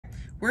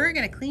we're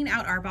gonna clean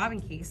out our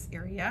bobbin case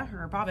area, or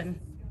our bobbin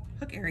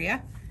hook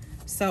area.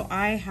 So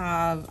I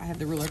have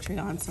the ruler tray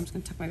on, so I'm just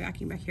gonna tuck my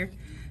vacuum back here.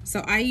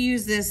 So I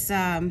use this,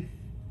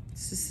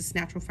 this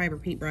natural fiber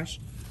paintbrush,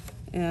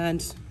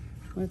 and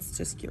let's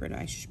just get rid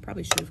of,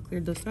 probably should have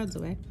cleared those threads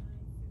away.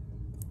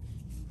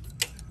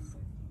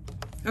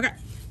 Okay,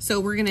 so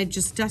we're gonna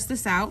just dust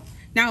this out.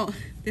 Now,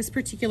 this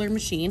particular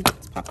machine,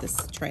 let's pop this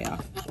tray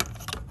off.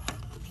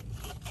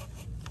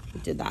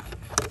 We did that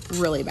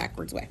really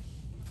backwards way.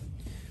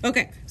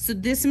 Okay, so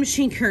this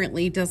machine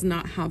currently does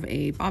not have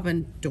a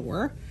bobbin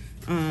door,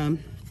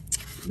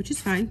 which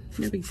is fine,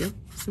 no big deal.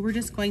 So we're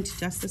just going to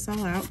dust this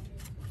all out,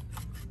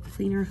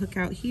 clean our hook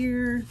out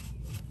here.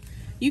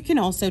 You can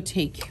also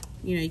take,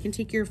 you can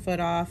take your foot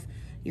off,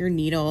 your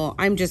needle.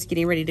 I'm just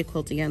getting ready to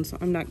quilt again, so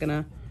I'm not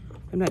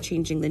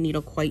changing the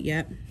needle quite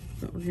yet,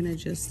 but we're gonna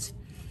just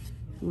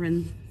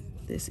run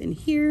this in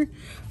here.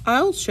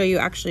 I'll show you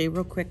actually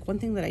real quick, one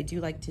thing that I do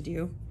like to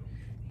do.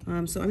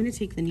 So I'm gonna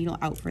take the needle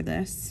out for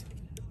this.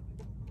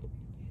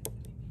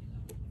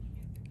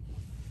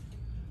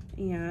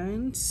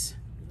 And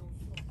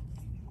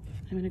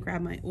I'm gonna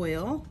grab my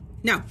oil.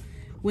 Now,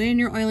 when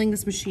you're oiling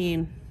this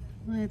machine,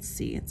 let's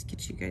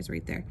get you guys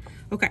right there.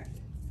 Okay,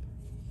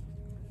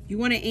 you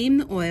wanna aim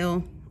the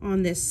oil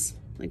on this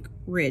like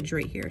ridge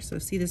right here. So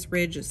see this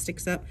ridge, it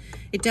sticks up.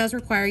 It does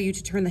require you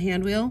to turn the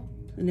hand wheel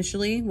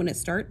initially when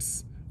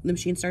the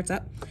machine starts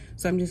up.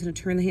 So I'm just gonna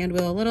turn the hand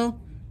wheel a little.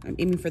 I'm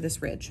aiming for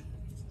this ridge.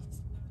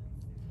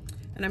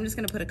 And I'm just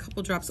gonna put a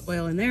couple drops of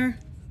oil in there.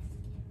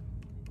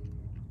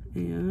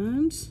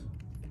 And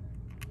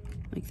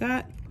like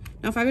that.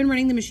 Now, if I've been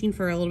running the machine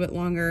for a little bit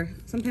longer,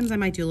 sometimes I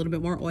might do a little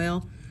bit more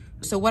oil.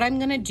 So what I'm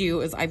gonna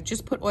do is I've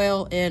just put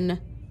oil in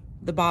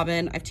the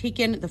bobbin. I've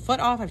taken the foot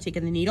off, I've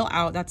taken the needle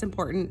out, that's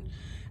important.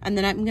 And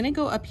then I'm gonna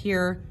go up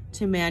here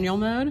to manual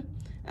mode,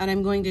 and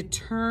I'm going to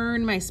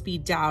turn my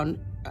speed down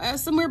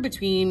somewhere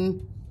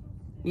between,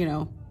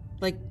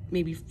 like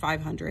maybe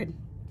 500,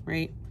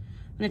 right?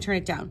 I'm gonna turn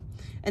it down.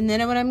 And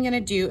then what I'm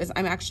gonna do is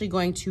I'm actually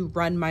going to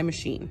run my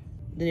machine.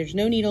 There's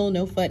no needle,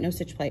 no foot, no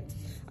stitch plate.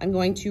 I'm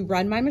going to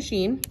run my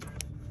machine,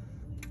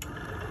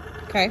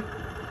 okay?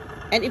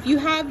 And if you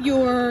have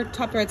your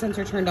top thread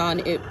sensor turned on,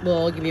 it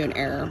will give you an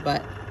error,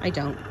 but I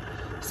don't.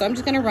 So I'm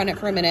just gonna run it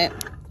for a minute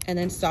and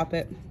then stop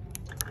it.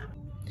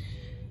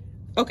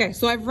 Okay,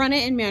 so I've run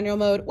it in manual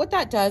mode. What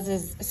that does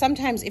is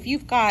sometimes if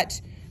you've got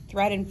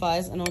thread and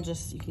fuzz, and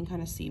you can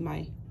kind of see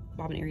my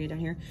bobbin area down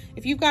here.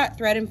 If you've got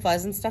thread and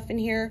fuzz and stuff in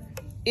here,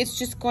 it's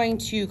just going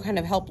to kind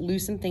of help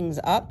loosen things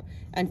up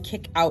and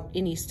kick out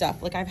any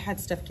stuff. Like I've had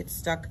stuff get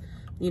stuck,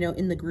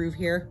 in the groove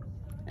here.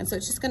 And so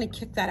it's just gonna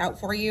kick that out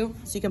for you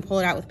so you can pull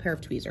it out with a pair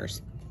of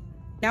tweezers.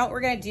 Now what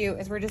we're gonna do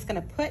is we're just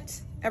gonna put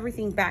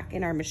everything back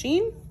in our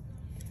machine.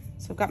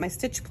 So I've got my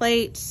stitch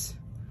plate.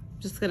 I'm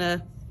just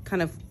gonna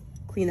kind of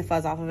clean the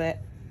fuzz off of it.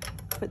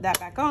 Put that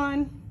back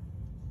on.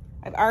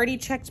 I've already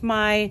checked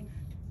my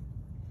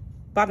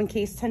bobbin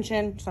case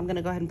tension, so I'm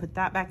gonna go ahead and put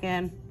that back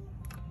in.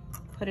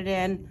 Put it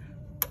in.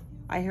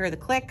 I hear the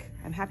click.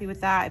 I'm happy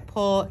with that. I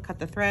pull, cut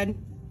the thread.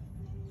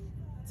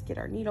 Let's get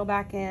our needle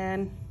back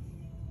in.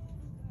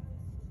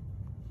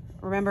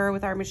 Remember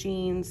with our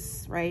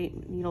machines, right?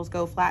 Needles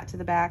go flat to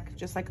the back,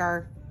 just like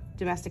our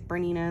domestic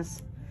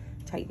Berninas.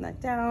 Tighten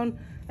that down.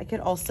 I could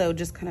also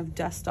just kind of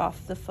dust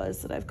off the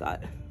fuzz that I've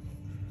got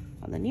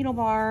on the needle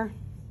bar.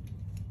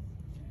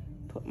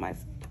 Put my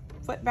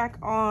foot back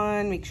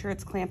on, make sure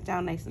it's clamped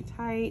down nice and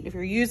tight. If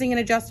you're using an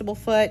adjustable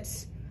foot,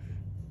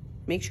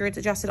 make sure it's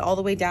adjusted all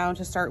the way down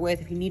to start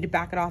with. If you need to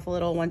back it off a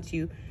little once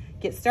you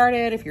get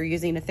started, if you're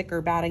using a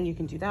thicker batting, you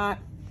can do that.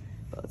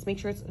 But let's make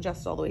sure it's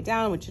adjusted all the way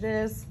down, which it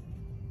is.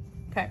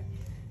 Okay,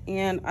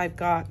 and I'm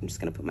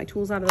just gonna put my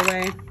tools out of the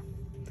way.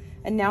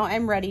 And now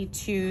I'm ready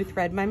to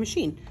thread my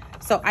machine.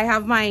 So I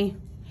have my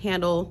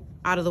handle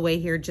out of the way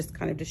here, just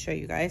kind of to show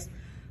you guys.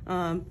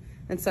 And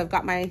so I've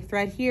got my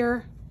thread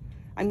here.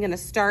 I'm gonna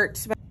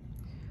start.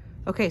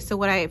 Okay, so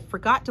what I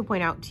forgot to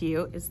point out to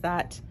you is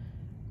that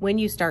when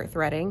you start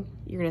threading,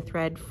 you're gonna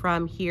thread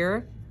from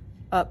here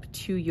up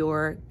to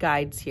your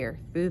guides here,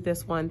 through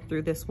this one,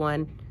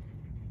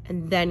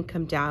 and then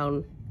come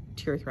down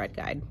to your thread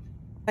guide.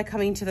 By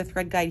coming to the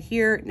thread guide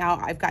here, now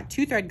I've got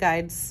two thread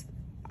guides.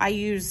 I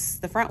use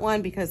the front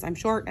one because I'm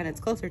short and it's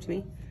closer to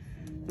me.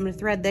 I'm gonna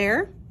thread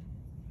there,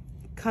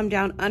 come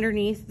down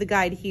underneath the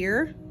guide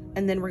here,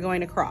 and then we're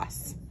going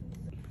across.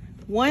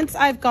 Once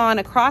I've gone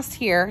across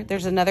here,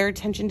 there's another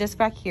tension disc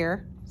back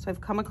here. So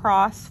I've come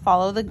across,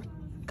 follow the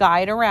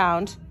guide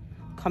around,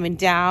 coming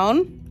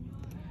down.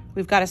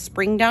 We've got a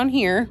spring down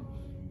here.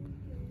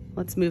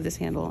 Let's move this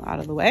handle out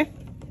of the way.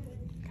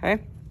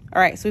 Okay.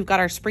 All right, so we've got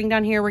our spring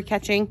down here we're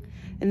catching,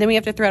 and then we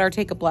have to thread our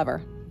take-up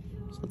lever.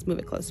 So let's move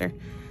it closer.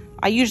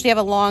 I usually have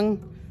a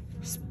long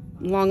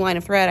line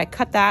of thread. I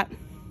cut that.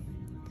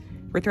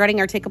 We're threading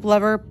our take-up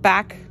lever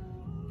back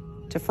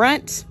to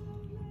front,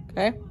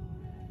 okay?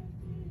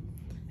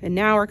 And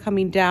now we're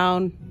coming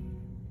down.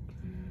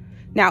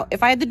 Now,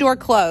 if I had the door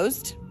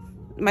closed,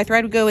 my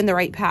thread would go in the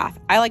right path.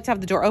 I like to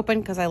have the door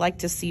open because I like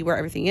to see where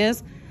everything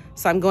is.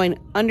 So I'm going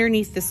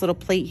underneath this little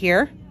plate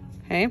here,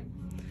 okay,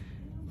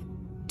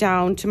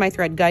 down to my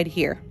thread guide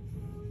here,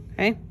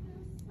 okay,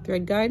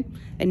 thread guide.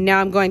 And now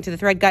I'm going to the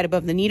thread guide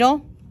above the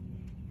needle,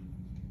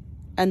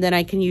 and then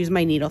I can use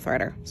my needle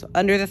threader. So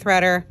under the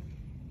threader,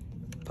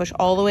 push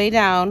all the way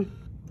down,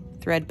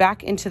 thread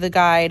back into the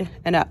guide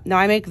and up. Now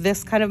I make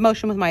this kind of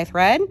motion with my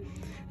thread,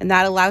 and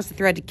that allows the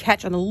thread to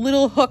catch on the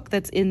little hook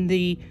that's in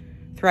the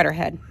threader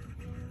head.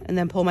 And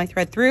then pull my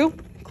thread through,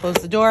 close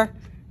the door,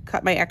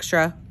 cut my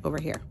extra over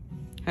here,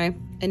 okay?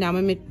 And now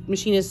my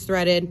machine is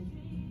threaded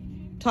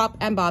top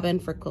and bobbin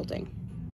for quilting.